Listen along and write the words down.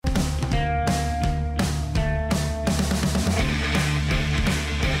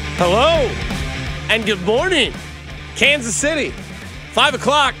Hello and good morning, Kansas City. 5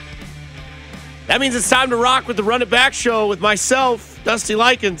 o'clock. That means it's time to rock with the Run It Back show with myself, Dusty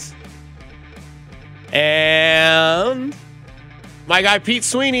Likens, and my guy Pete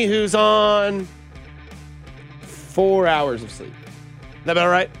Sweeney, who's on 4 hours of sleep. Is that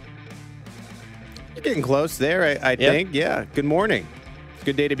about right? You're getting close there, I think. Yeah. Good morning. It's a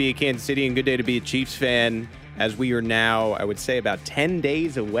good day to be a Kansas City and good day to be a Chiefs fan, as we are now, I would say, about 10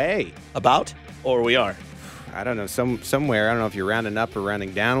 days away. About? Or we are? I don't know, somewhere. I don't know if you're rounding up or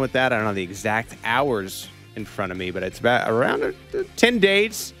rounding down with that. I don't know the exact hours in front of me, but it's about around 10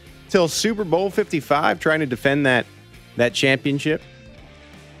 days till Super Bowl 55, trying to defend that championship.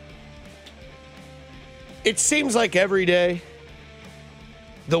 It seems like every day,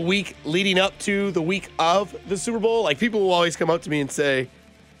 the week leading up to the week of the Super Bowl, like people will always come up to me and say,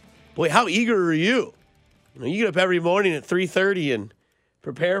 boy, how eager are you? You get up every morning at 3:30 and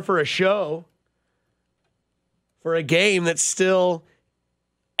prepare for a show for a game that's still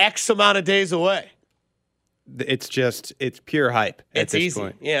X amount of days away. It's pure hype at this easy.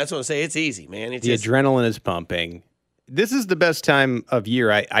 point. Yeah, that's what I say. It's easy, man. The adrenaline is pumping. This is the best time of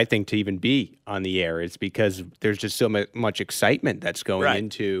year, I think, to even be on the air. It's because there's just so much excitement that's going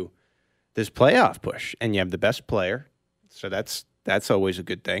into this playoff push. And you have the best player, so that's always a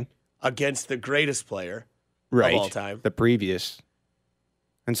good thing. Against the greatest player of all time. The previous.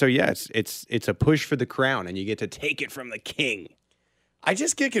 And so, yeah, it's a push for the crown, and you get to take it from the king. I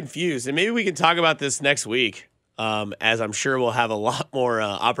just get confused, and maybe we can talk about this next week, as I'm sure we'll have a lot more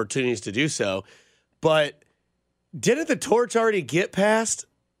opportunities to do so. But didn't the torch already get passed?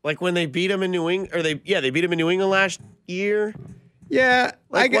 Like when they beat them in New England, or they beat them in New England last year. Yeah,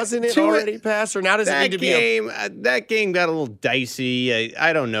 wasn't it already passed, or now does it need to be? That game got a little dicey.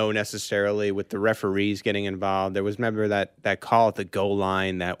 I don't know necessarily with the referees getting involved. There was, remember that call at the goal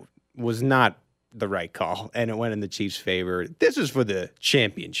line that was not the right call, and it went in the Chiefs' favor. This is for the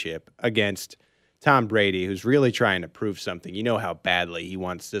championship against Tom Brady, who's really trying to prove something. You know how badly he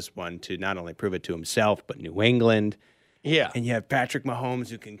wants this one to not only prove it to himself, but New England. Yeah. And you have Patrick Mahomes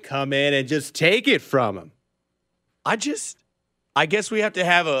who can come in and just take it from him. I guess we have to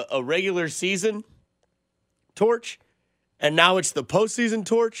have a regular season torch, and now it's the postseason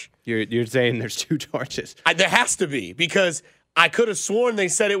torch. You're saying there's two torches. There has to be, because I could have sworn they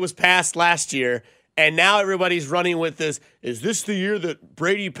said it was passed last year, and now everybody's running with this. Is this the year that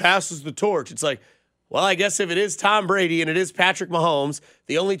Brady passes the torch? It's like, well, I guess if it is Tom Brady and it is Patrick Mahomes,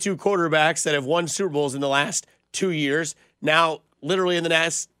 the only two quarterbacks that have won Super Bowls in the last 2 years, now literally in the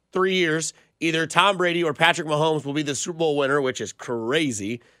last 3 years, either Tom Brady or Patrick Mahomes will be the Super Bowl winner, which is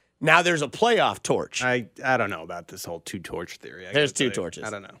crazy. Now there's a playoff torch. I don't know about this whole two-torch theory. There's two torches.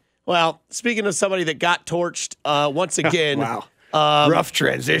 I don't know. Well, speaking of somebody that got torched once again. Wow. Rough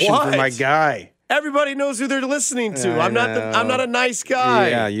transition for my guy. Everybody knows who they're listening to. I'm not a nice guy.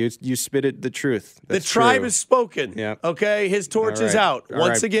 Yeah, you spitted the truth. That's the tribe true. has spoken. Yeah. Okay, his torch is out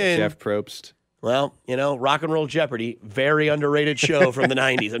once again. Jeff Probst. Well, Rock and Roll Jeopardy, very underrated show from the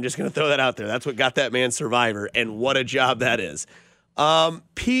 90s. I'm just going to throw that out there. That's what got that man Survivor, and what a job that is.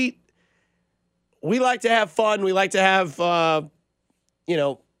 Pete, we like to have fun. We like to have,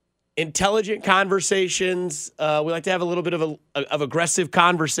 intelligent conversations. We like to have a little bit of aggressive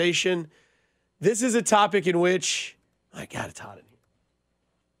conversation. This is a topic in which, my God, it's hot in here.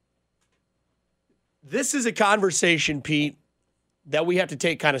 This is a conversation, Pete, that we have to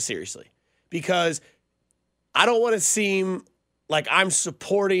take kind of seriously. Because I don't want to seem like I'm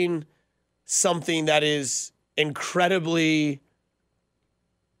supporting something that is incredibly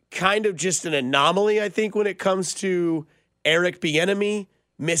kind of just an anomaly, I think, when it comes to Eric Bieniemy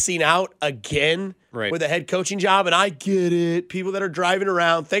missing out again with a head coaching job. And I get it. People that are driving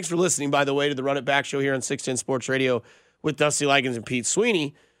around. Thanks for listening, by the way, to the Run It Back show here on 610 Sports Radio with Dusty Likens and Pete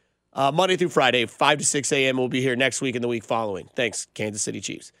Sweeney. Monday through Friday, 5 to 6 a.m. We'll be here next week and the week following. Thanks, Kansas City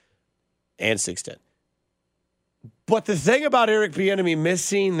Chiefs. And 610. But the thing about Eric Bieniemy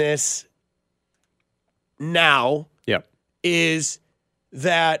missing this now is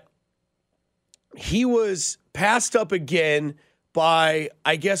that he was passed up again by,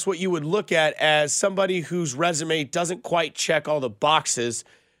 I guess, what you would look at as somebody whose resume doesn't quite check all the boxes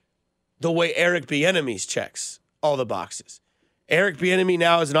the way Eric Bieniemy's checks all the boxes. Eric Bieniemy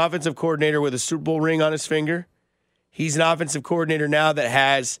now is an offensive coordinator with a Super Bowl ring on his finger. He's an offensive coordinator now that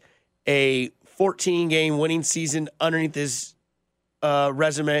has a 14-game winning season underneath his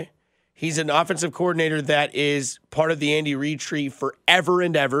resume. He's an offensive coordinator that is part of the Andy Reid tree forever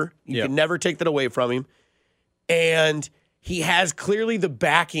and ever. You can never take that away from him. And he has clearly the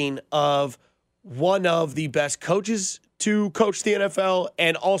backing of one of the best coaches to coach the NFL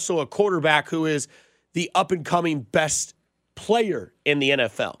and also a quarterback who is the up-and-coming best player in the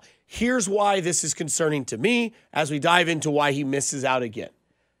NFL. Here's why this is concerning to me as we dive into why he misses out again.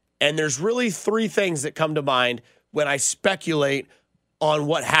 And there's really three things that come to mind when I speculate on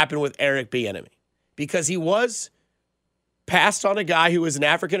what happened with Eric Bieniemy. Because he was passed on a guy who was an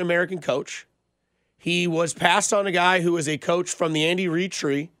African-American coach. He was passed on a guy who was a coach from the Andy Reid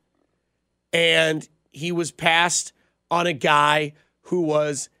tree. And he was passed on a guy who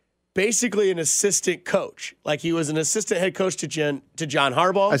was basically an assistant coach. Like he was an assistant head coach to John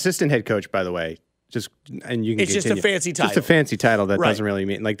Harbaugh. Assistant head coach, by the way. It's just a fancy title. Just a fancy title that doesn't really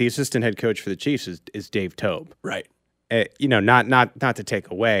mean, like, the assistant head coach for the Chiefs is Dave Toub. Right. Not to take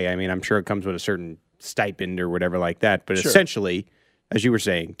away. I mean, I'm sure it comes with a certain stipend or whatever like that. But essentially, as you were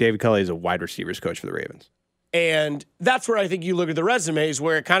saying, David Culley is a wide receivers coach for the Ravens. And that's where I think you look at the resumes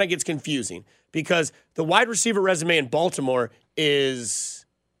where it kind of gets confusing because the wide receiver resume in Baltimore is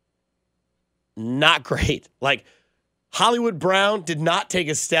not great. Like Hollywood Brown did not take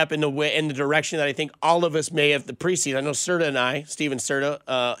a step in the direction that I think all of us may have the preseason. I know Steven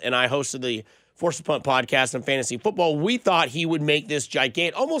Serta and I hosted the Force the Punt podcast on fantasy football. We thought he would make this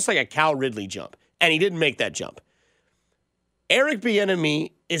gigantic, almost like a Cal Ridley jump, and he didn't make that jump. Eric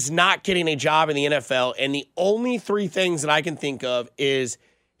Bieniemy is not getting a job in the NFL, and the only three things that I can think of is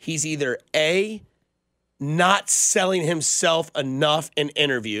he's either A, not selling himself enough in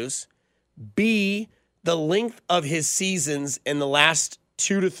interviews, B, the length of his seasons in the last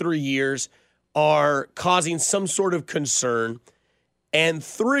 2 to 3 years are causing some sort of concern, and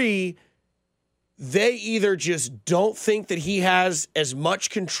 3, they either just don't think that he has as much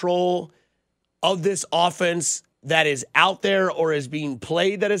control of this offense that is out there or is being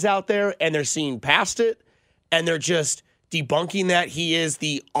played that is out there, and they're seeing past it, and they're just debunking that he is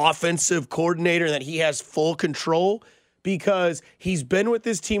the offensive coordinator and that he has full control because he's been with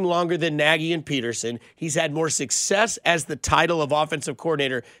this team longer than Nagy and Peterson. He's had more success as the title of offensive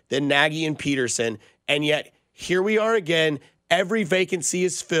coordinator than Nagy and Peterson, and yet here we are again. Every vacancy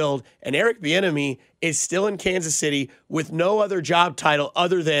is filled, and Eric Bieniemy is still in Kansas City with no other job title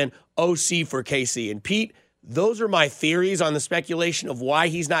other than OC for KC. And Pete, those are my theories on the speculation of why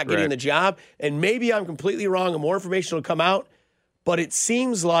he's not getting the job. And maybe I'm completely wrong and more information will come out, but it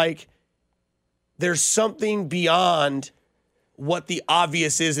seems like there's something beyond what the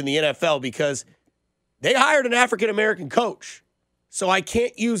obvious is in the NFL because they hired an African-American coach. So I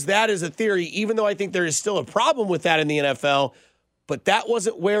can't use that as a theory, even though I think there is still a problem with that in the NFL. But that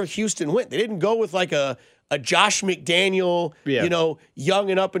wasn't where Houston went. They didn't go with like a Josh McDaniel, young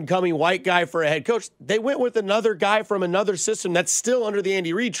and up-and-coming white guy for a head coach. They went with another guy from another system that's still under the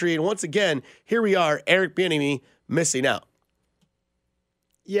Andy Reid tree. And once again, here we are, Eric Bieniemy missing out.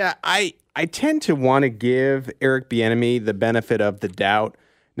 Yeah, I tend to want to give Eric Bieniemy the benefit of the doubt.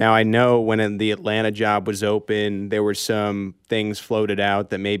 Now, I know when the Atlanta job was open, there were some things floated out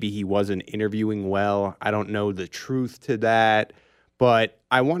that maybe he wasn't interviewing well. I don't know the truth to that, but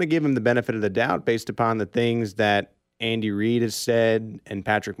I want to give him the benefit of the doubt based upon the things that Andy Reid has said and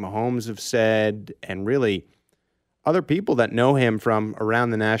Patrick Mahomes have said and really other people that know him from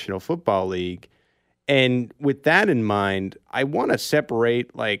around the National Football League. And with that in mind, I want to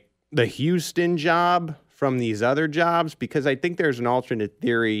separate like the Houston job from these other jobs because I think there's an alternate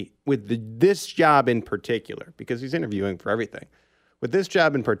theory with this job in particular because he's interviewing for everything. With this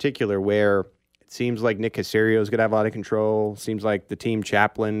job in particular where it seems like Nick Caserio is going to have a lot of control, seems like the team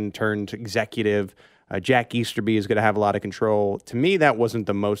chaplain turned executive, Jack Easterby is going to have a lot of control. To me, that wasn't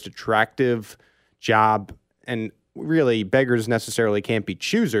the most attractive job, and really beggars necessarily can't be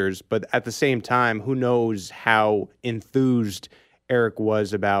choosers, but at the same time, who knows how enthused Eric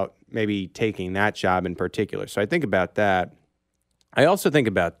was about maybe taking that job in particular. So I think about that. I also think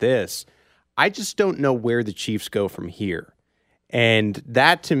about this. I just don't know where the Chiefs go from here. And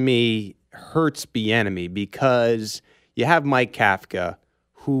that, to me, hurts Bieniemy because you have Mike Kafka,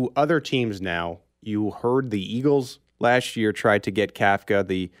 who other teams now, you heard the Eagles last year tried to get Kafka,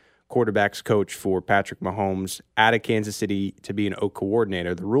 the quarterback's coach for Patrick Mahomes, out of Kansas City to be an O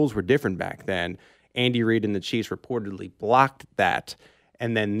coordinator. The rules were different back then. Andy Reid and the Chiefs reportedly blocked that.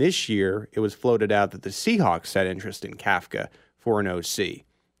 And then this year, it was floated out that the Seahawks had interest in Kafka for an OC.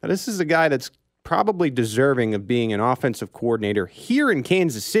 Now, this is a guy that's probably deserving of being an offensive coordinator here in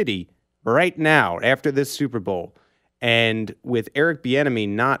Kansas City right now after this Super Bowl. And with Eric Bieniemy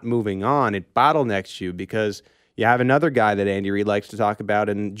not moving on, it bottlenecks you because You have another guy that Andy Reid likes to talk about,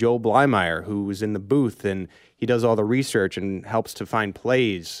 and Joel Blymeyer, who is in the booth, and he does all the research and helps to find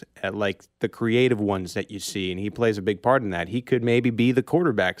plays at like the creative ones that you see, and he plays a big part in that. He could maybe be the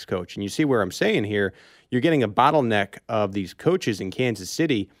quarterback's coach. And you see where I'm saying here, you're getting a bottleneck of these coaches in Kansas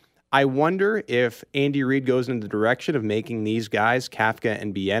City. I wonder if Andy Reid goes in the direction of making these guys, Kafka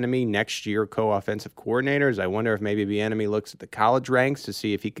and Bieniemy, next year co-offensive coordinators. I wonder if maybe Bieniemy looks at the college ranks to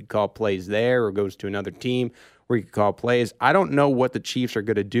see if he could call plays there or goes to another team where he could call plays. I don't know what the Chiefs are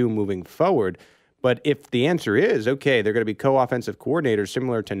going to do moving forward, but if the answer is, okay, they're going to be co-offensive coordinators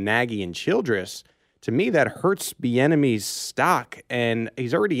similar to Nagy and Childress, to me that hurts Bieniemy's stock, and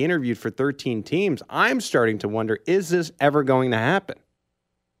he's already interviewed for 13 teams. I'm starting to wonder, is this ever going to happen?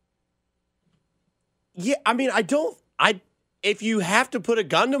 Yeah, I mean, if you have to put a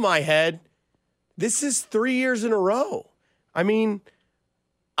gun to my head, this is 3 years in a row. I mean,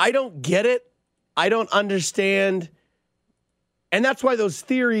 I don't get it. I don't understand. And that's why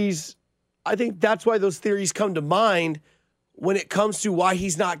I think that's why those theories come to mind when it comes to why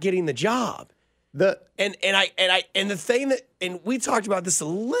he's not getting the job. And the thing that, and we talked about this a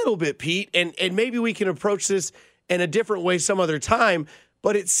little bit, Pete, and maybe we can approach this in a different way some other time.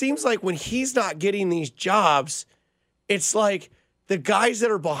 But it seems like when he's not getting these jobs, it's like the guys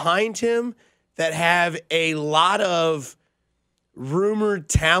that are behind him that have a lot of rumored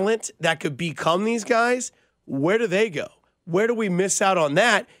talent that could become these guys, where do they go? Where do we miss out on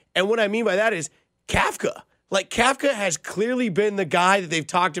that? And what I mean by that is Kafka. Like, Kafka has clearly been the guy that they've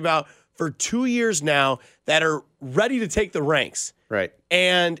talked about for 2 years now that are ready to take the ranks. Right.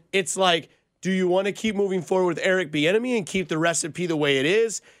 And it's like, do you want to keep moving forward with Eric Bieniemy and keep the recipe the way it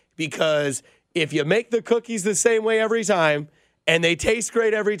is? Because if you make the cookies the same way every time and they taste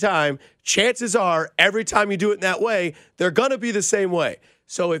great every time, chances are every time you do it in that way, they're going to be the same way.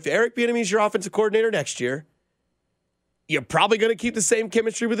 So if Eric Bieniemy is your offensive coordinator next year, you're probably going to keep the same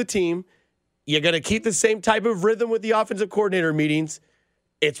chemistry with the team. You're going to keep the same type of rhythm with the offensive coordinator meetings.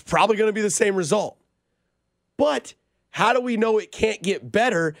 It's probably going to be the same result. But how do we know it can't get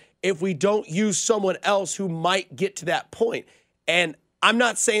better if we don't use someone else who might get to that point? And I'm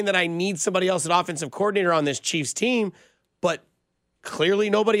not saying that I need somebody else at offensive coordinator on this Chiefs team, but clearly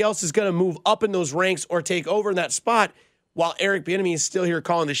nobody else is going to move up in those ranks or take over in that spot while Eric Bieniemy is still here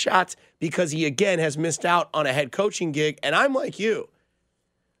calling the shots because he, again, has missed out on a head coaching gig. And I'm like you.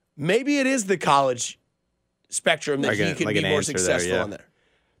 Maybe it is the college spectrum that he could be more successful on there.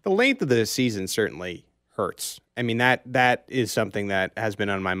 The length of the season certainly hurts. I mean, that is something that has been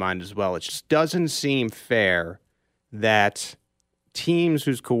on my mind as well. It just doesn't seem fair that teams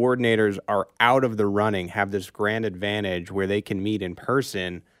whose coordinators are out of the running have this grand advantage where they can meet in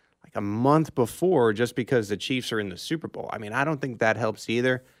person like a month before just because the Chiefs are in the Super Bowl. I mean, I don't think that helps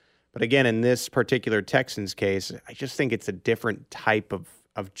either. But again, in this particular Texans case, I just think it's a different type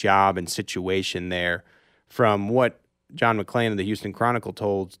of job and situation there from what John McClain of the Houston Chronicle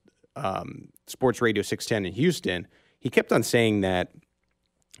told Sports Radio 610 in Houston. He kept on saying that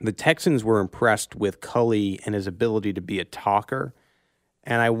the Texans were impressed with Culley and his ability to be a talker.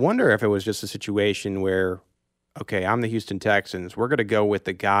 And I wonder if it was just a situation where, okay, I'm the Houston Texans. We're going to go with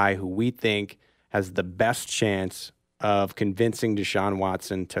the guy who we think has the best chance of convincing Deshaun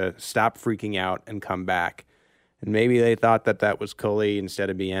Watson to stop freaking out and come back. And maybe they thought that was Culley instead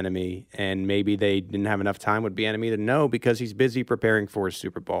of Bieniemy, and maybe they didn't have enough time with Bieniemy to know because he's busy preparing for his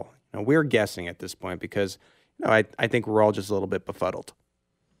Super Bowl. Now, we're guessing at this point because I think we're all just a little bit befuddled.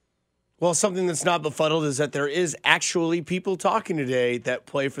 Well, something that's not befuddled is that there is actually people talking today that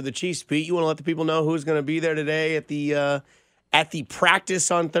play for the Chiefs. Pete, you want to let the people know who's going to be there today at the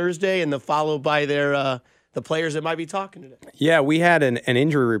practice on Thursday, and followed by the players that might be talking today. Yeah, we had an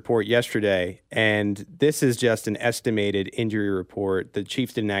injury report yesterday, and this is just an estimated injury report. The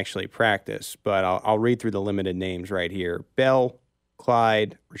Chiefs didn't actually practice, but I'll read through the limited names right here. Bell,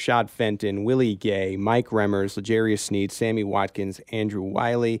 Clyde, Rashad Fenton, Willie Gay, Mike Remmers, L'Jarius Sneed, Sammy Watkins, Andrew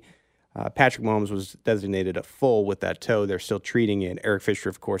Wiley. Patrick Mahomes was designated a full with that toe. They're still treating it. Eric Fisher,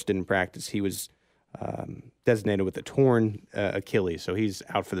 of course, didn't practice. He was designated with a torn Achilles, so he's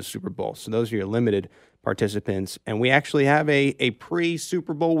out for the Super Bowl. So those are your limited participants. And we actually have a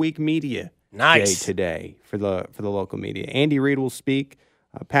pre-Super Bowl week media day today for the local media. Andy Reid will speak.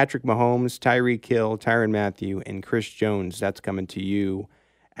 Patrick Mahomes, Tyreek Hill, Tyrann Mathieu, and Chris Jones. That's coming to you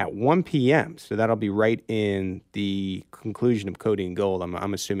at 1 p.m. So that'll be right in the conclusion of Cody and Gold.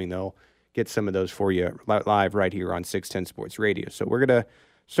 I'm assuming they'll get some of those for you live right here on 610 Sports Radio. So we're going to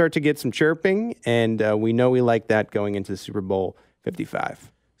start to get some chirping, and we know we like that going into the Super Bowl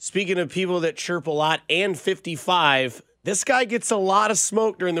 55. Speaking of people that chirp a lot and 55, This guy gets a lot of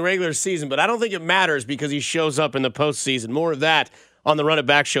smoke during the regular season, but I don't think it matters because he shows up in the postseason. More of that on the Run It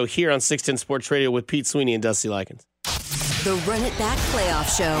Back show here on 610 Sports Radio with Pete Sweeney and Dusty Likens. The Run It Back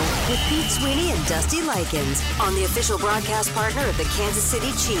Playoff Show with Pete Sweeney and Dusty Likens on the official broadcast partner of the Kansas City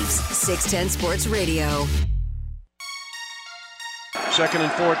Chiefs, 610 Sports Radio. 2nd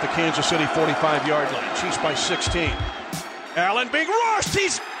and 4 at the Kansas City 45-yard line. Chiefs by 16. Allen being rushed.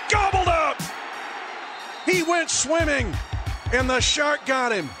 He's gobbled up. He went swimming, and the shark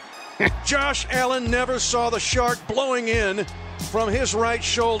got him. Josh Allen never saw the shark blowing in from his right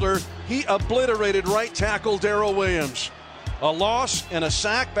shoulder. He obliterated right tackle Darrell Williams. A loss and a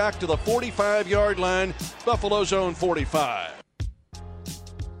sack back to the 45-yard line. Buffalo's own 45.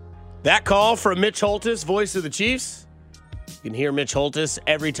 That call from Mitch Holthus, voice of the Chiefs. You can hear Mitch Holthus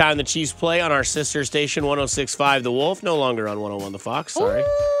every time the Chiefs play on our sister station, 106.5 The Wolf. No longer on 101 The Fox. Sorry.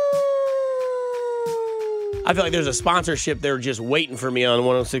 I feel like there's a sponsorship there just waiting for me on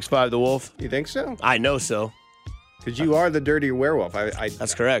 106.5 The Wolf. You think so? I know so. Because you are the dirty werewolf.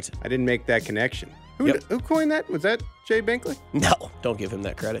 That's correct. I didn't make that connection. Who coined that? Was that Jay Binkley? No, don't give him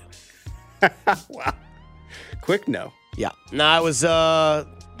that credit. Wow. Quick no. Yeah. No, it was a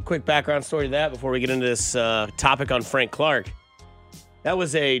quick background story to that before we get into this topic on Frank Clark. That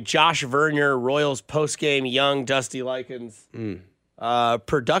was a Josh Vernier Royals postgame young Dusty Likens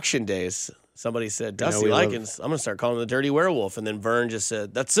production days. Somebody said, Dusty Likens, I'm going to start calling him the Dirty Werewolf. And then Vern just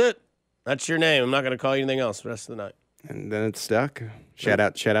said, that's it. That's your name. I'm not going to call you anything else the rest of the night. And then it stuck. Shout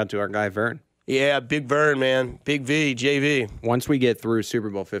out to our guy Vern. Yeah, Big Vern, man. Big V, JV. Once we get through Super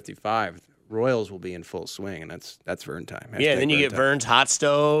Bowl 55, Royals will be in full swing, and that's Vern time. Yeah, and then you get Vern's hot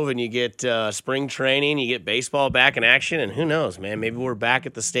stove, and you get spring training, you get baseball back in action, and who knows, man? Maybe we're back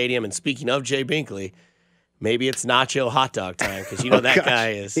at the stadium. And speaking of Jay Binkley, maybe it's nacho hot dog time because you know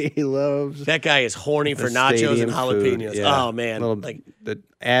guy is. He loves that guy is horny for nachos and jalapenos. Yeah. Oh man, like the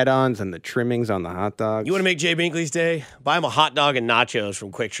add-ons and the trimmings on the hot dogs. You want to make Jay Binkley's day? Buy him a hot dog and nachos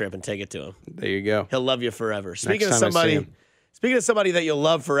from Quick Trip and take it to him. There you go. He'll love you forever. Speaking of somebody that you'll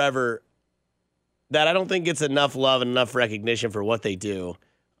love forever, that I don't think gets enough love and enough recognition for what they do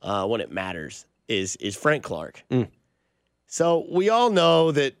when it matters is Frank Clark. So we all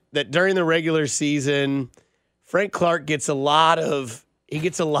know that during the regular season, Frank Clark gets a lot of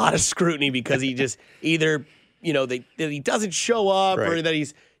scrutiny because he just either, that he doesn't show up or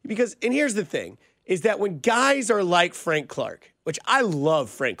that and here's the thing, is that when guys are like Frank Clark, which I love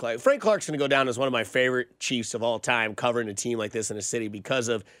Frank Clark. Frank Clark's going to go down as one of my favorite Chiefs of all time covering a team like this in a city because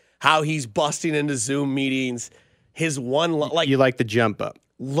of how he's busting into Zoom meetings. His you like the jump up.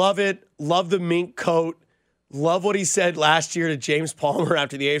 Love it. Love the mink coat. Love what he said last year to James Palmer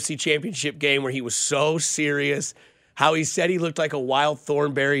after the AFC Championship game where he was so serious. How he said he looked like a Wild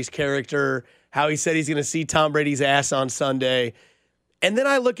Thornberry's character. How he said he's going to see Tom Brady's ass on Sunday. And then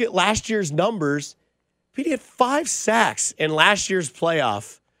I look at last year's numbers. He had 5 sacks in last year's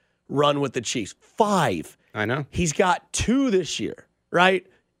playoff run with the Chiefs. 5. I know. He's got 2 this year, right,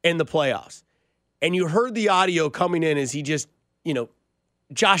 in the playoffs. And you heard the audio coming in as he just,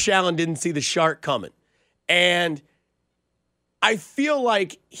 Josh Allen didn't see the shark coming. And I feel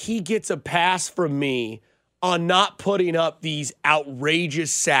like he gets a pass from me on not putting up these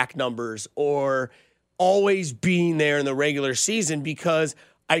outrageous sack numbers or always being there in the regular season because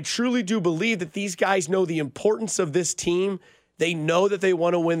I truly do believe that these guys know the importance of this team. They know that they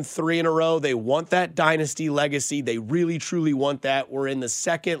want to win 3 in a row. They want that dynasty legacy. They really, truly want that. We're in the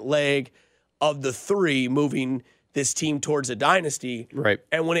second leg of the 3 moving this team towards a dynasty. Right.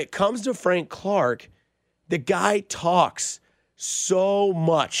 And when it comes to Frank Clark, the guy talks so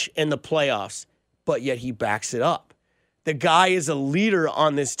much in the playoffs, but yet he backs it up. The guy is a leader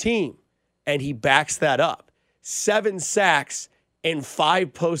on this team, and he backs that up. 7 sacks in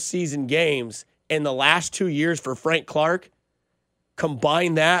 5 postseason games in the last 2 years for Frank Clark.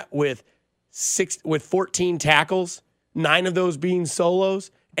 Combine that with 14 tackles, 9 of those being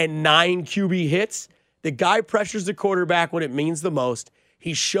solos, and 9 QB hits. The guy pressures the quarterback when it means the most.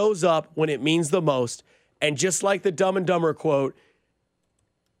 He shows up when it means the most. And just like the Dumb and Dumber quote,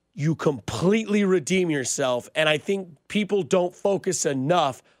 you completely redeem yourself. And I think people don't focus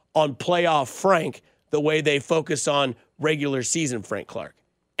enough on playoff Frank the way they focus on regular season Frank Clark.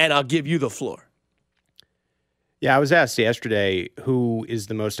 And I'll give you the floor. Yeah, I was asked yesterday who is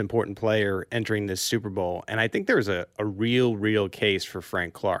the most important player entering this Super Bowl, and I think there's a real case for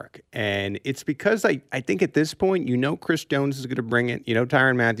Frank Clark. And it's because I think at this point, Chris Jones is going to bring it.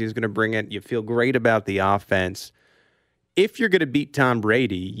 Tyrann Mathieu is going to bring it. You feel great about the offense. If you're going to beat Tom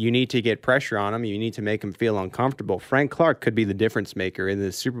Brady, you need to get pressure on him. You need to make him feel uncomfortable. Frank Clark could be the difference maker in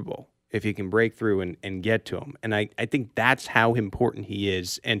this Super Bowl. if he can break through and get to him. And I think that's how important he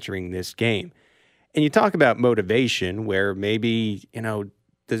is entering this game. And you talk about motivation, where maybe,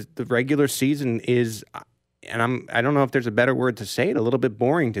 the regular season is, and I don't know if there's a better word to say it, a little bit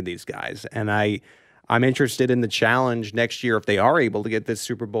boring to these guys. And I'm interested in the challenge next year if they are able to get this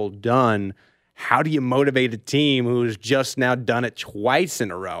Super Bowl done. How do you motivate a team who's just now done it twice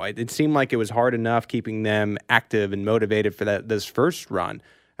in a row? It seemed like it was hard enough keeping them active and motivated for this first run.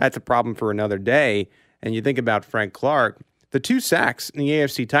 That's a problem for another day. And you think about Frank Clark, the 2 sacks in the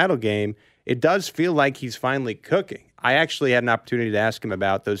AFC title game, it does feel like he's finally cooking. I actually had an opportunity to ask him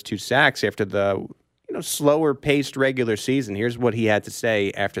about those 2 sacks after the slower paced regular season. Here's what he had to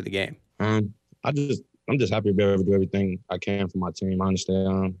say after the game. I'm just happy to be able to do everything I can for my team. Honestly,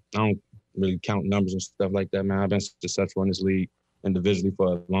 I don't really count numbers and stuff like that, man. I've been successful in this league individually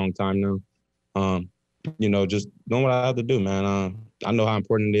for a long time now. Just doing what I have to do, man. I know how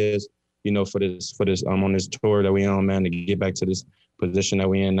important it is, for this on this tour that we on, man, to get back to this position that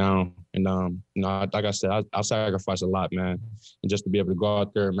we in now. And like I said, I'll sacrifice a lot, man. And just to be able to go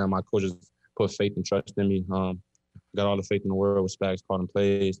out there, man, my coaches put faith and trust in me. Got all the faith in the world with Spags calling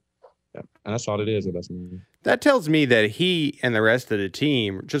plays. Yeah. And that's all it is with us, man. That tells me that he and the rest of the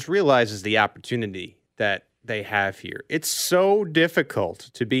team just realizes the opportunity that they have here. It's so difficult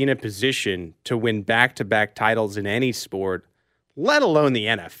to be in a position to win back-to-back titles in any sport, let alone the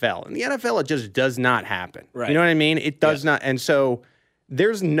NFL. In the NFL, it just does not happen. Right. You know what I mean? It does not. And so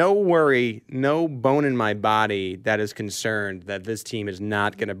there's no worry, no bone in my body that is concerned that this team is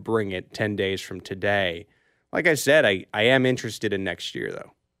not going to bring it 10 days from today. Like I said, I am interested in next year,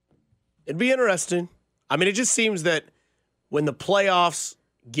 though. It'd be interesting. I mean, it just seems that when the playoffs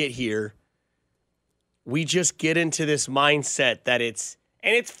get here, we just get into this mindset that it's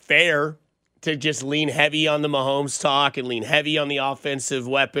fair to just lean heavy on the Mahomes talk and lean heavy on the offensive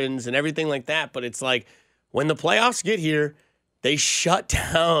weapons and everything like that. But it's like when the playoffs get here, they shut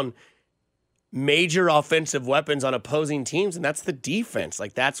down major offensive weapons on opposing teams, and that's the defense.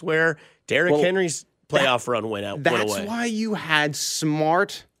 Like, that's where Derrick Henry's playoff run went away. That's why you had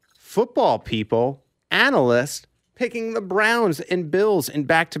smart football people, analysts, picking the Browns and Bills in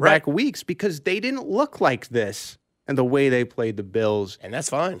back-to-back weeks because they didn't look like this and the way they played the Bills. And that's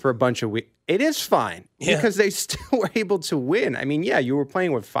fine. For a bunch of weeks. It is fine because they still were able to win. I mean, yeah, you were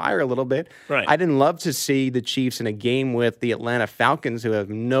playing with fire a little bit. Right. I didn't love to see the Chiefs in a game with the Atlanta Falcons, who have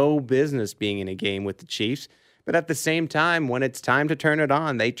no business being in a game with the Chiefs. But at the same time, when it's time to turn it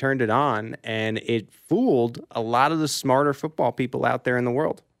on, they turned it on, and it fooled a lot of the smarter football people out there in the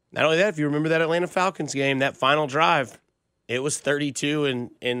world. Not only that, if you remember that Atlanta Falcons game, that final drive, it was 32,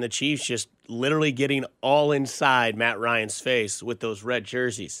 and the Chiefs just literally getting all inside Matt Ryan's face with those red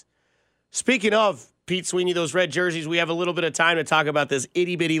jerseys. Speaking of, Pete Sweeney, those red jerseys, we have a little bit of time to talk about this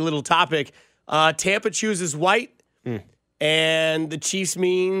itty-bitty little topic. Tampa chooses white, and the Chiefs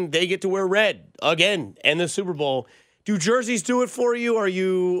mean they get to wear red again in the Super Bowl. Do jerseys do it for you?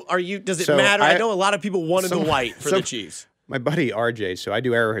 Does it matter? I know a lot of people wanted the white for the Chiefs. My buddy RJ, so I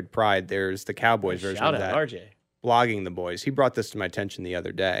do Arrowhead Pride. There's the Cowboys version of that. Shout out RJ. Blogging the boys. He brought this to my attention the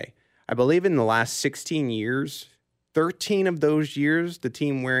other day. I believe in the last 16 years, 13 of those years, the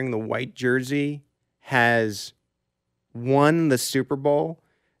team wearing the white jersey has won the Super Bowl.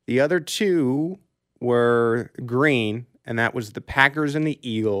 The other 2 were green, and that was the Packers and the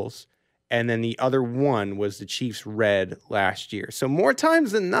Eagles. And then the other one was the Chiefs red last year. So more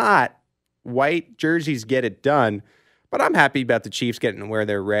times than not, white jerseys get it done. But I'm happy about the Chiefs getting to wear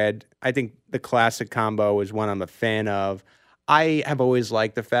their red. I think the classic combo is one I'm a fan of. I have always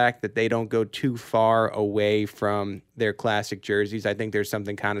liked the fact that they don't go too far away from their classic jerseys. I think there's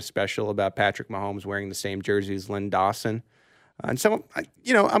something kind of special about Patrick Mahomes wearing the same jersey as Lynn Dawson. And so,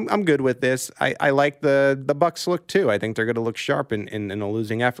 I'm good with this. I like the Bucs look, too. I think they're going to look sharp in a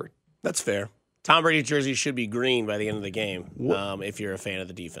losing effort. That's fair. Tom Brady's jersey should be green by the end of the game if you're a fan of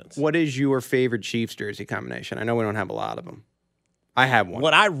the defense. What is your favorite Chiefs jersey combination? I know we don't have a lot of them. I have one.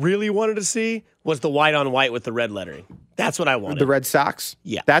 What I really wanted to see was the white on white with the red lettering. That's what I wanted. The Red Sox?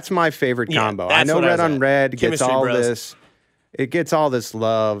 Yeah. That's my favorite combo. I know red on red gets all this. It gets all this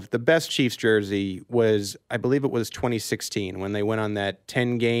love. The best Chiefs jersey was, I believe it was 2016 when they went on that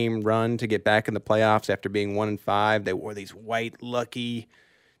 10-game run to get back in the playoffs after being 1-5. They wore these white, lucky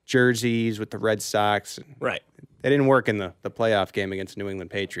jerseys with the Red Sox. Right. They didn't work in the playoff game against New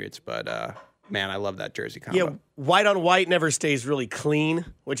England Patriots, but man, I love that jersey combo. Yeah, white on white never stays really clean,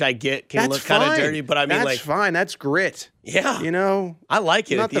 which I get can look kind of dirty, but I mean, that's fine. That's grit. Yeah. I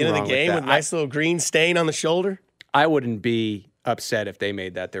like it at the end of the game with a nice little green stain on the shoulder. I wouldn't be upset if they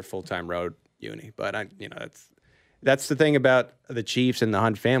made that their full-time road uni, but That's the thing about the Chiefs and the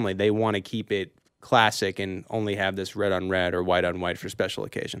Hunt family. They want to keep it classic and only have this red on red or white on white for special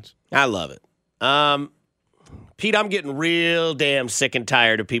occasions. I love it. Pete, I'm getting real damn sick and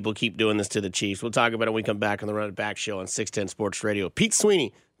tired of people keep doing this to the Chiefs. We'll talk about it when we come back on the Run It Back show on 610 Sports Radio. Pete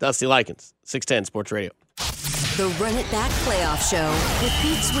Sweeney, Dusty Likens, 610 Sports Radio. The Run It Back Playoff Show with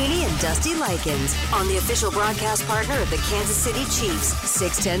Pete Sweeney and Dusty Likens on the official broadcast partner of the Kansas City Chiefs,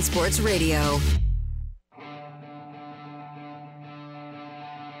 610 Sports Radio.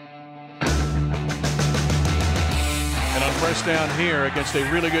 And on press down here against a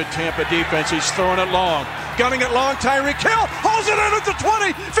really good Tampa defense, he's throwing it long. Gunning it long, Tyreek Hill holds it in at the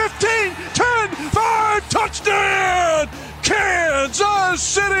 20, 15, 10, 5, touchdown! Kansas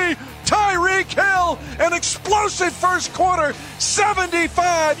City, Tyreek Hill, an explosive first quarter,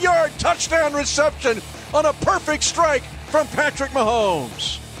 75-yard touchdown reception on a perfect strike from Patrick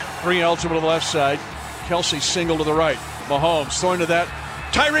Mahomes. 3 eligible to the left side, Kelsey single to the right. Mahomes throwing to that.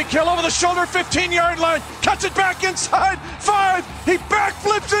 Tyreek Hill over the shoulder, 15-yard line, cuts it back inside, 5, he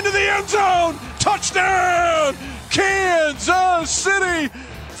backflips into the end zone, touchdown, Kansas City,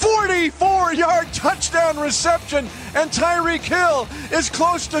 44-yard touchdown reception, and Tyreek Hill is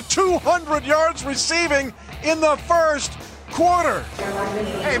close to 200 yards receiving in the first quarter.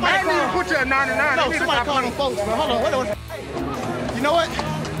 Hey, man, I need to put you at 99. No, somebody call them folks, bro. Hold on. You know what?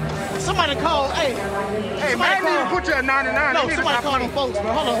 Somebody call, hey, man, I need to put you at 99. No, somebody call them folks,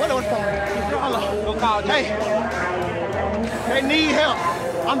 bro. Hold on. Hold on. Go call Jay. They need help.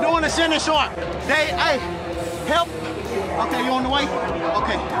 I'm doing the center short. Help. Okay, you on the way?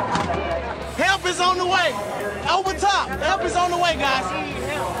 Okay. Help is on the way. Over top. Help is on the way, guys.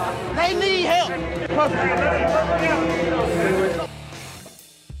 They need help. Perfect.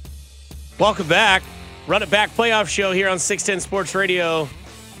 Welcome back. Run It Back playoff show here on 610 Sports Radio.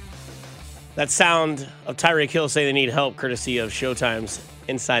 That sound of Tyreek Hill saying they need help, courtesy of Showtime's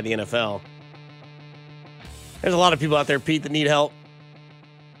Inside the NFL. There's a lot of people out there, Pete, that need help.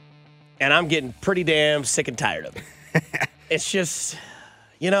 And I'm getting pretty damn sick and tired of it. It's just,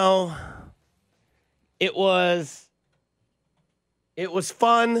 it was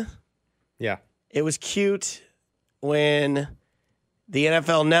fun. Yeah. It was cute when the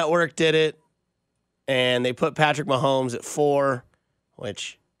NFL Network did it and they put Patrick Mahomes at 4,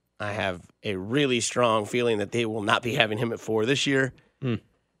 which I have a really strong feeling that they will not be having him at 4 this year.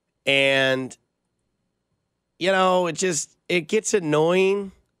 And, it gets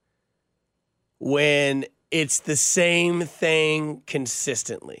annoying when it's the same thing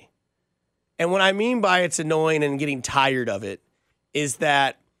consistently. And what I mean by it's annoying and getting tired of it is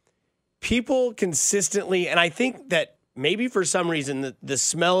that people consistently, and I think that maybe for some reason the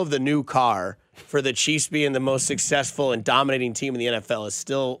smell of the new car for the Chiefs being the most successful and dominating team in the NFL is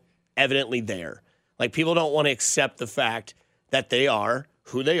still evidently there. Like, people don't want to accept the fact that they are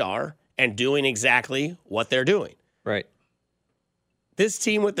who they are and doing exactly what they're doing. Right. This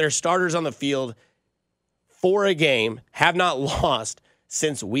team with their starters on the field for a game have not lost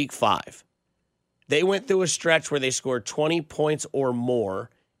since week 5. They went through a stretch where they scored 20 points or more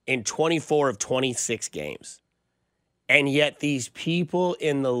in 24 of 26 games. And yet these people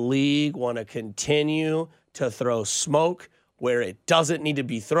in the league want to continue to throw smoke where it doesn't need to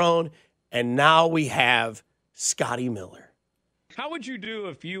be thrown. And now we have Scotty Miller. How would you do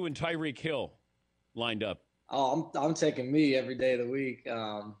if you and Tyreek Hill lined up? Oh, I'm taking me every day of the week.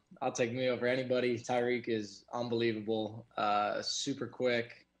 I'll take me over anybody. Tyreek is unbelievable, super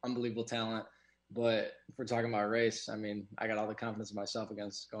quick, unbelievable talent. But if we're talking about race, I mean, I got all the confidence in myself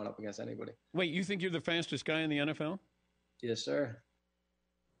against going up against anybody. Wait, you think you're the fastest guy in the NFL? Yes, sir.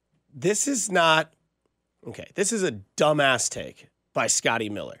 This is a dumbass take by Scotty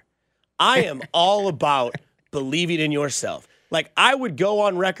Miller. I am all about believing in yourself. Like, I would go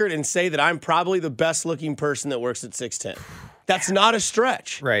on record and say that I'm probably the best looking person that works at 610. That's not a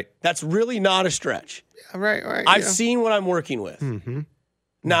stretch. Right. That's really not a stretch. Right. I've seen what I'm working with. Mm-hmm.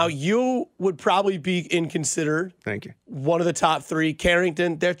 Now, you would probably be considered Thank you. one of the top 3.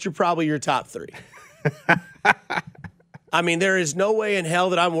 Carrington, that's probably your top 3. I mean, there is no way in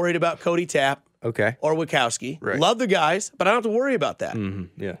hell that I'm worried about Cody Tapp Okay. or Wachowski. Right. Love the guys, but I don't have to worry about that.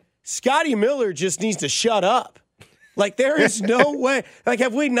 Mm-hmm. Yeah. Scotty Miller just needs to shut up. Like, there is no way. Like,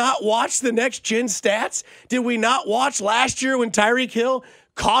 have we not watched the next gen stats? Did we not watch last year when Tyreek Hill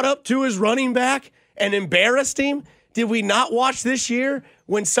caught up to his running back and embarrassed him? Did we not watch this year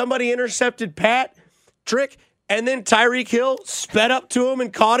when somebody intercepted Patrick and then Tyreek Hill sped up to him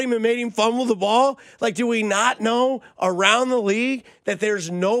and caught him and made him fumble the ball? Like, do we not know around the league that there's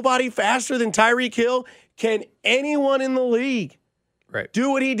nobody faster than Tyreek Hill? Can anyone in the league Right.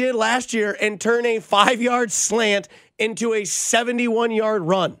 Do what he did last year and turn a 5-yard slant into a 71-yard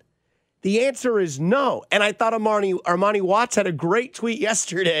run? The answer is no. And I thought Armani Watts had a great tweet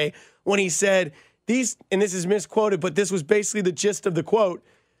yesterday when he said, and this is misquoted, but this was basically the gist of the quote,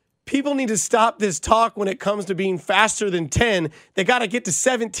 people need to stop this talk when it comes to being faster than 10. They got to get to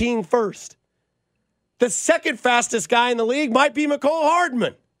 17 first. The second fastest guy in the league might be McCole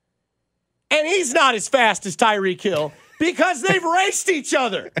Hardman. And he's not as fast as Tyreek Hill because they've raced each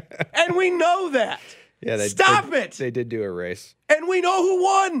other. And we know that. Yeah, Stop it. They did do a race. And we know who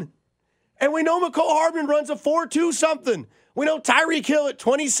won. And we know McCole Hardman runs a 4.2 something. We know Tyreek Hill at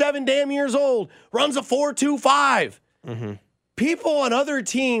 27 damn years old runs a 4.25. Mm-hmm. People on other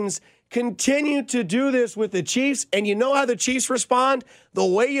teams continue to do this with the Chiefs, and you know how the Chiefs respond? The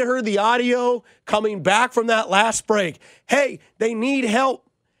way you heard the audio coming back from that last break. Hey, they need help.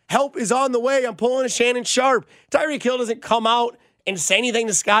 Help is on the way. I'm pulling a Shannon Sharp. Tyreek Hill doesn't come out and say anything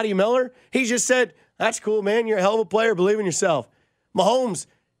to Scotty Miller. He just said, that's cool, man. You're a hell of a player. Believe in yourself. Mahomes,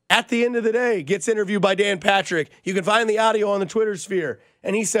 at the end of the day, gets interviewed by Dan Patrick. You can find the audio on the Twitter sphere.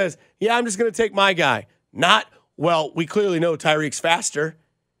 And he says, yeah, I'm just going to take my guy. Not, well, we clearly know Tyreek's faster.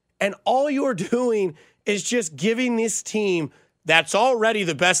 And all you're doing is just giving this team that's already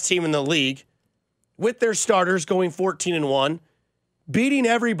the best team in the league with their starters going 14-1, beating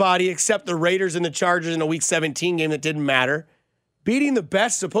everybody except the Raiders and the Chargers in a Week 17 game that didn't matter, beating the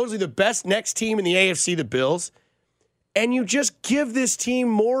best, supposedly the best next team in the AFC, the Bills, and you just give this team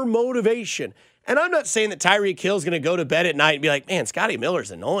more motivation. And I'm not saying that Tyreek Hill is going to go to bed at night and be like, man, Scotty Miller's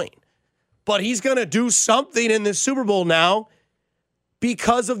annoying. But he's going to do something in this Super Bowl now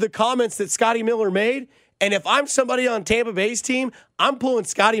because of the comments that Scotty Miller made. And if I'm somebody on Tampa Bay's team, I'm pulling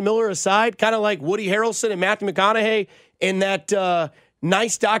Scotty Miller aside, kind of like Woody Harrelson and Matthew McConaughey in that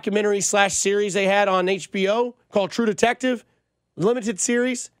nice documentary / series they had on HBO called True Detective, limited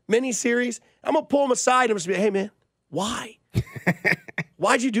series, mini-series. I'm going to pull him aside and I'm just be like, hey, man, why?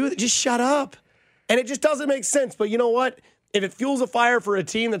 Why'd you do that? Just shut up. And it just doesn't make sense. But you know what? If it fuels a fire for a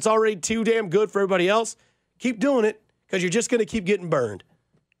team that's already too damn good for everybody else, keep doing it because you're just going to keep getting burned.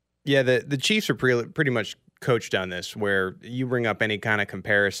 Yeah, the Chiefs are pretty much coached on this, where you bring up any kind of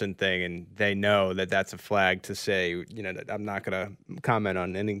comparison thing and they know that that's a flag to say, you know, that I'm not going to comment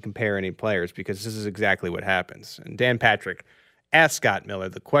on compare any players because this is exactly what happens. And Dan Patrick asked Scott Miller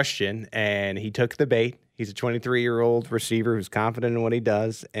the question, and he took the bait. He's a 23-year-old receiver who's confident in what he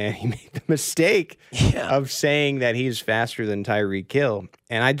does, and he made the mistake of saying that he's faster than Tyreek Hill.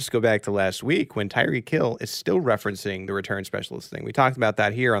 And I just go back to last week when Tyreek Hill is still referencing the return specialist thing. We talked about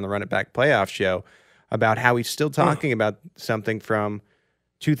that here on the Run It Back Playoff Show about how he's still talking about something from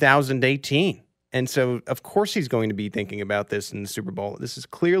 2018. And so, of course, he's going to be thinking about this in the Super Bowl. This is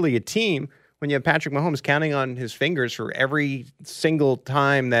clearly a team when you have Patrick Mahomes counting on his fingers for every single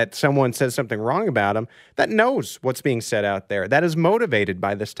time that someone says something wrong about him, that knows what's being said out there, that is motivated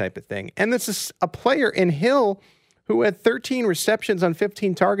by this type of thing. And this is a player in Hill who had 13 receptions on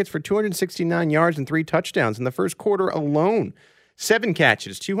 15 targets for 269 yards and 3 touchdowns in the first quarter alone. 7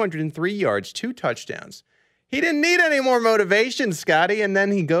 catches, 203 yards, 2 touchdowns. He didn't need any more motivation, Scotty. And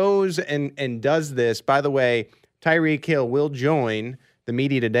then he goes and does this. By the way, Tyreek Hill will join the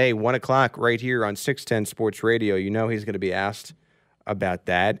media today, 1 o'clock, right here on 610 Sports Radio. You know he's going to be asked about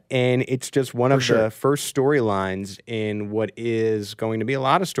that. And it's just one of the first storylines in what is going to be a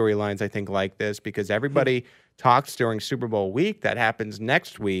lot of storylines, I think, like this, because everybody talks during Super Bowl week. That happens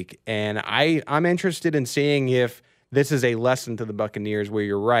next week. And I'm interested in seeing if this is a lesson to the Buccaneers where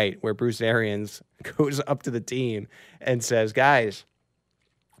you're right, where Bruce Arians goes up to the team and says, guys,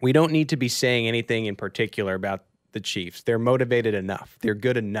 we don't need to be saying anything in particular about the Chiefs. They're motivated enough. They're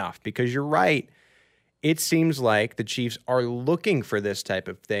good enough. Because you're right. It seems like the Chiefs are looking for this type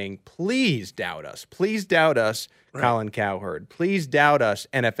of thing. Please doubt us. Please doubt us, right. Colin Cowherd. Please doubt us,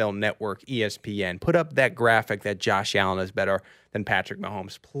 NFL Network, ESPN. Put up that graphic that Josh Allen is better than Patrick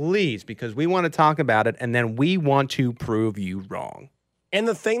Mahomes. Please, because we want to talk about it, and then we want to prove you wrong. And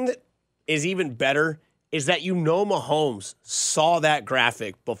the thing that is even better is that you know Mahomes saw that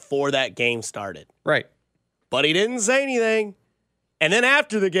graphic before that game started. Right. But he didn't say anything. And then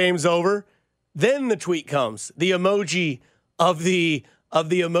after the game's over, then the tweet comes. The emoji of the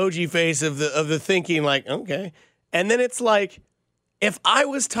emoji face of the thinking like, okay. And then it's like, if I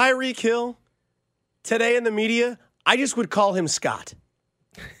was Tyreek Hill today in the media, I just would call him Scott.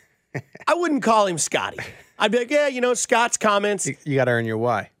 I wouldn't call him Scotty. I'd be like, yeah, you know, Scott's comments. You got to earn your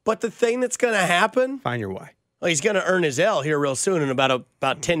why. But the thing that's going to happen. Find your why. Well, he's going to earn his L here real soon in about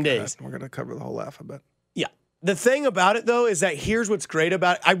 10 days. We're going to cover the whole alphabet. Yeah. The thing about it, though, is that here's what's great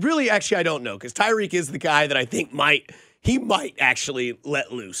about it. I don't know, because Tyreek is the guy that I think might he might actually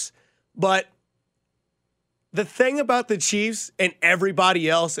let loose. But the thing about the Chiefs and everybody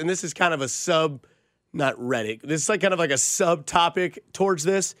else, and this is kind of a not Reddit, this is like kind of like a subtopic towards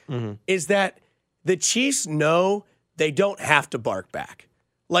this, is that the Chiefs know they don't have to bark back.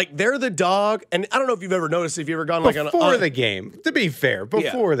 Like, they're the dog, and I don't know if you've ever noticed, if you've ever gone like before the game. To be fair,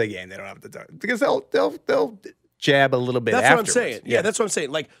 before the game, they don't have to dog because they'll jab a little bit. That's afterwards. what I'm saying. Yeah, that's what I'm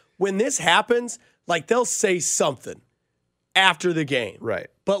saying. Like, when this happens, like, they'll say something after the game, right?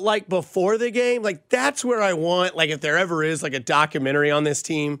 But like before the game, like that's where I want. Like, if there ever is like a documentary on this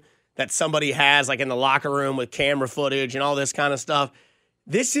team that somebody has, like in the locker room with camera footage and all this kind of stuff,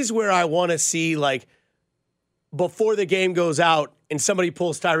 this is where I want to see, like, before the game goes out and somebody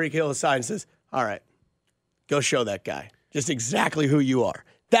pulls Tyreek Hill aside and says, all right, go show that guy just exactly who you are.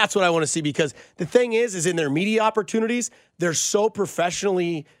 That's what I want to see, because the thing is in their media opportunities, they're so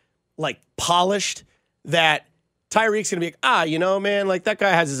professionally, like, polished that Tyreek's going to be like, man, like, that guy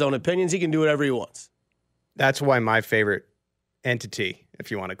has his own opinions. He can do whatever he wants. That's why my favorite entity,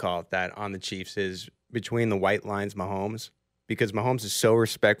 if you want to call it that, on the Chiefs is between the white lines, Mahomes, because Mahomes is so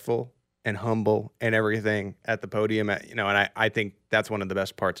respectful and humble and everything at the podium, and I think that's one of the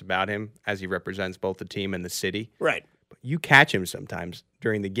best parts about him, as he represents both the team and the city. Right. But you catch him sometimes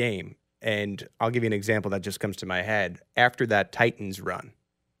during the game, and I'll give you an example that just comes to my head. After that Titans run,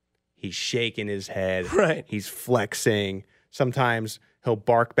 he's shaking his head. Right. He's flexing. Sometimes he'll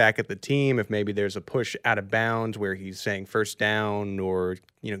bark back at the team if maybe there's a push out of bounds where he's saying first down or,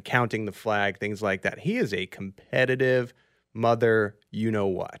 counting the flag, things like that. He is a competitive mother,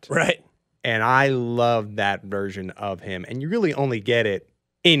 you-know-what. Right. And I love that version of him. And you really only get it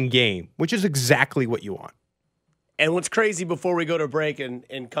in game, which is exactly what you want. And what's crazy, before we go to break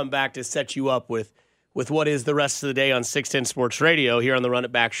and come back to set you up with what is the rest of the day on 610 Sports Radio here on the Run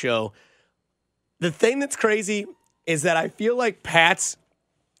It Back show, the thing that's crazy is that I feel like Pat's,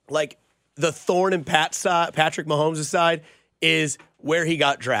 like, the thorn in Patrick Mahomes' side is where he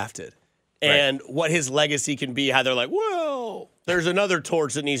got drafted. And what his legacy can be, how they're like, whoa, there's another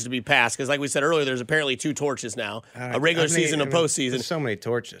torch that needs to be passed. Because like we said earlier, there's apparently 2 torches now, a regular season and a postseason. There's so many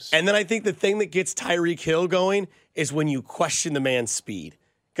torches. And then I think the thing that gets Tyreek Hill going is when you question the man's speed.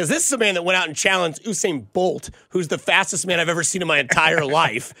 Because this is a man that went out and challenged Usain Bolt, who's the fastest man I've ever seen in my entire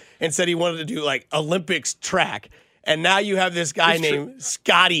life, and said he wanted to do, like, Olympics track. And now you have this guy named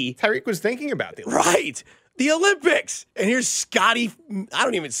Scotty. Tyreek was thinking about the Olympics. Right. The Olympics. And here's Scotty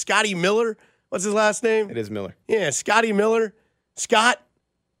Miller. What's his last name? It is Miller. Yeah, Scotty Miller. Scott,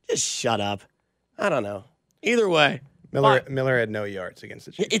 just shut up. I don't know. Either way. Miller had no yards against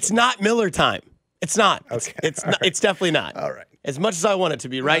the Chiefs. It's not Miller time. It's not. Okay. It's definitely not. All right. As much as I want it to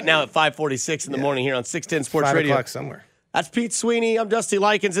be right now at 5:46 in the morning here on 610 Sports 5 Radio. 5 o'clock somewhere. That's Pete Sweeney. I'm Dusty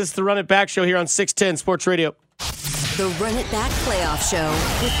Likens. This is the Run It Back show here on 610 Sports Radio. The Run It Back Playoff Show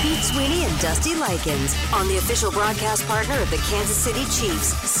with Pete Sweeney and Dusty Likens on the official broadcast partner of the Kansas City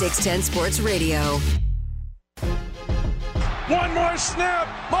Chiefs, 610 Sports Radio. One more snap.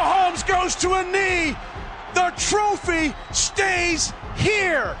 Mahomes goes to a knee. The trophy stays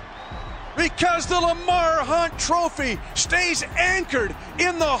here because the Lamar Hunt Trophy stays anchored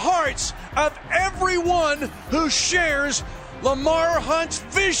in the hearts of everyone who shares Lamar Hunt's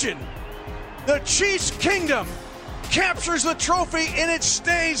vision. The Chiefs Kingdom captures the trophy and it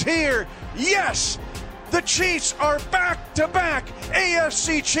stays here. Yes, the Chiefs are back-to-back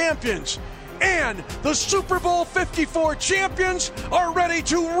AFC champions. And the Super Bowl 54 champions are ready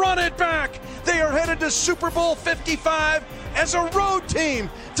to run it back. They are headed to Super Bowl 55 as a road team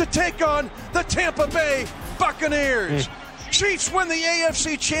to take on the Tampa Bay Buccaneers. Chiefs win the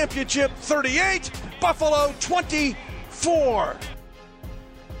AFC championship 38, Buffalo 24.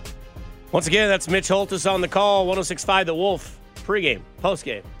 Once again, that's Mitch Holthus on the call, 106.5 The Wolf, pregame,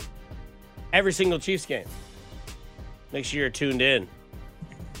 postgame, every single Chiefs game. Make sure you're tuned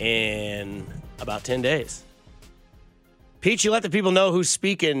in about 10 days. Pete, you let the people know who's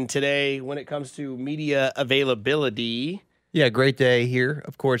speaking today when it comes to media availability. Yeah, great day here,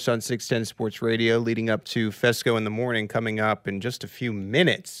 of course, on 610 Sports Radio, leading up to Fesco in the Morning coming up in just a few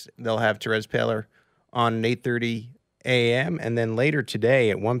minutes. They'll have Terez Paylor on 8:30 a.m. And then later today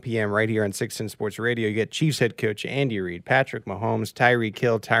at 1 p.m. right here on 610 Sports Radio, you get Chiefs head coach Andy Reid, Patrick Mahomes, Tyreek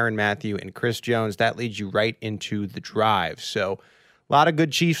Hill, Tyrann Mathieu, and Chris Jones. That leads you right into the drive. So a lot of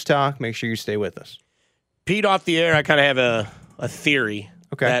good Chiefs talk. Make sure you stay with us. Pete, off the air, I kind of have a theory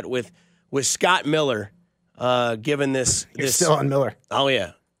that with Scott Miller given this... You're still on Miller. Oh,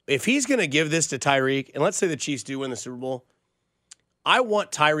 yeah. If he's going to give this to Tyreek, and let's say the Chiefs do win the Super Bowl, I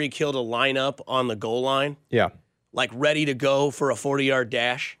want Tyreek Hill to line up on the goal line. Yeah. Like ready to go for a 40-yard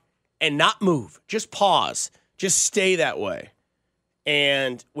dash and not move. Just pause. Just stay that way.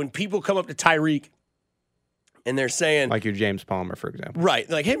 And when people come up to Tyreek and they're saying, like your James Palmer, for example. Right.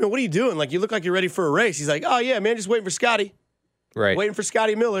 Like, hey, man, what are you doing? Like, you look like you're ready for a race. He's like, oh, yeah, man, just waiting for Scotty. Right. Waiting for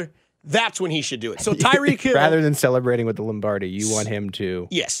Scotty Miller. That's when he should do it. So Tyreek Hill. Rather than celebrating with the Lombardi, you want him to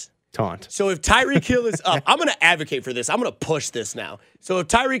taunt. So if Tyreek Hill is up, I'm going to advocate for this. I'm going to push this now. So if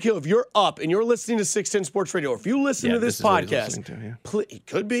Tyreek Hill, if you're up and you're listening to 610 Sports Radio, or if you listen to this podcast, it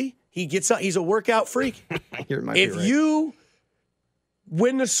could be. He gets up. He's a workout freak. If you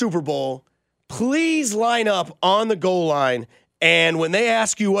win the Super Bowl, please line up on the goal line. And when they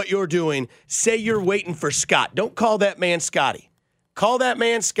ask you what you're doing, say you're waiting for Scott. Don't call that man Scotty. Call that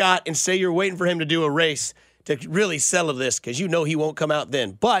man Scott and say you're waiting for him to do a race to really settle this, because you know he won't come out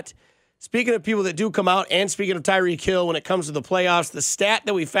then. But speaking of people that do come out, and speaking of Tyreek Hill when it comes to the playoffs, the stat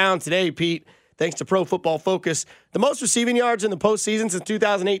that we found today, Pete, thanks to Pro Football Focus, the most receiving yards in the postseason since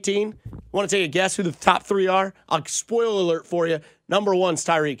 2018. Want to take a guess who the top 3 are? I'll spoil alert for you. Number 1's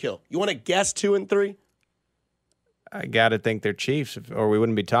Tyreek Hill. You want to guess 2 and 3? I got to think they're Chiefs, or we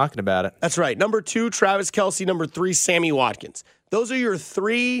wouldn't be talking about it. That's right. Number 2, Travis Kelce. Number 3, Sammy Watkins. Those are your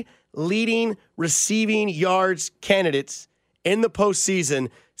 3 leading receiving yards candidates in the postseason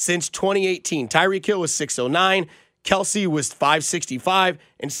since 2018. Tyreek Hill was 609, Kelce was 565,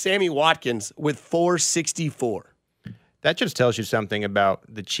 and Sammy Watkins with 464. That just tells you something about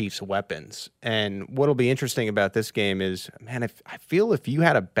the Chiefs' weapons. And what'll be interesting about this game is, man, I feel if you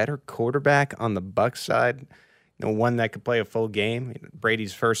had a better quarterback on the Bucs side, one that could play a full game.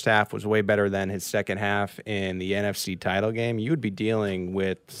 Brady's first half was way better than his second half in the NFC title game. You would be dealing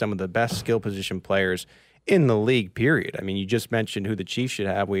with some of the best skill position players in the league, period. I mean, you just mentioned who the Chiefs should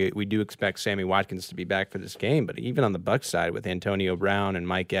have. We do expect Sammy Watkins to be back for this game, but even on the Bucs side with Antonio Brown and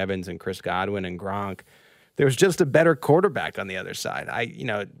Mike Evans and Chris Godwin and Gronk, there's just a better quarterback on the other side.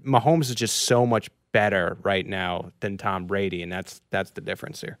 Mahomes is just so much better right now than Tom Brady, and that's the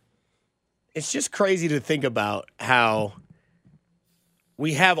difference here. It's just crazy to think about how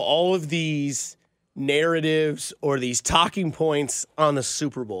we have all of these narratives or these talking points on the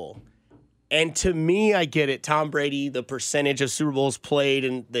Super Bowl. And to me, I get it. Tom Brady, the percentage of Super Bowls played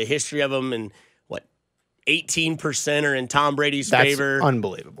and the history of them, and 18% are in Tom Brady's favor. That's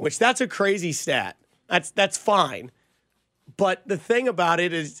unbelievable. Which that's a crazy stat. That's fine. But the thing about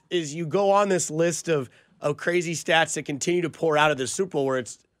it is you go on this list of crazy stats that continue to pour out of the Super Bowl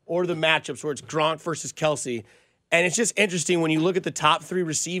or the matchups where it's Gronk versus Kelce. And it's just interesting when you look at the top 3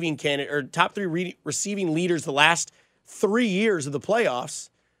 receiving receiving leaders the last 3 years of the playoffs.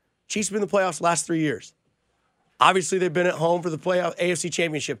 Chiefs have been in the playoffs the last 3 years. Obviously, they've been at home for the playoff AFC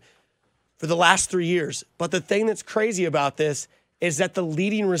Championship for the last 3 years. But the thing that's crazy about this is that the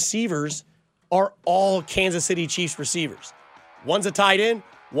leading receivers are all Kansas City Chiefs receivers. One's a tight end.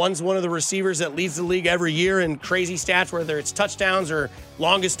 One's one of the receivers that leads the league every year in crazy stats, whether it's touchdowns or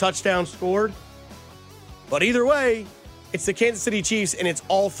longest touchdown scored. But either way, it's the Kansas City Chiefs, and it's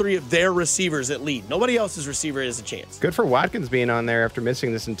all 3 of their receivers that lead. Nobody else's receiver has a chance. Good for Watkins being on there after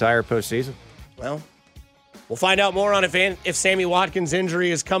missing this entire postseason. Well, we'll find out more on if Sammy Watkins'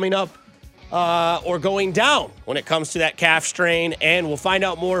 injury is coming up or going down when it comes to that calf strain, and we'll find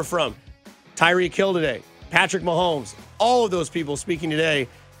out more from Tyreek Hill today, Patrick Mahomes, all of those people speaking today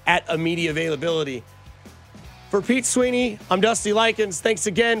at a media availability. For Pete Sweeney, I'm Dusty Likens. Thanks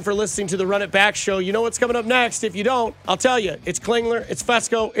again for listening to the Run It Back show. You know what's coming up next. If you don't, I'll tell you. It's Klingler, it's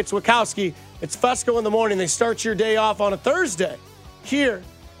Fesco, it's Wachowski. It's Fesco in the morning. They start your day off on a Thursday here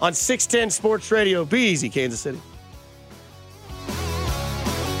on 610 Sports Radio. Be easy, Kansas City.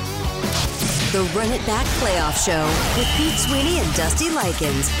 The Run It Back Playoff Show with Pete Sweeney and Dusty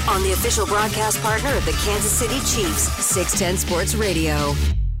Likens on the official broadcast partner of the Kansas City Chiefs, 610 Sports Radio.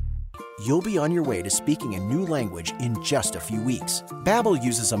 You'll be on your way to speaking a new language in just a few weeks. Babbel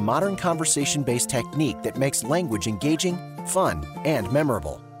uses a modern conversation-based technique that makes language engaging, fun, and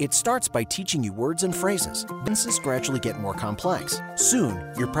memorable. It starts by teaching you words and phrases. Sentences gradually get more complex. Soon,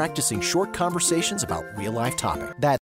 you're practicing short conversations about real-life topics.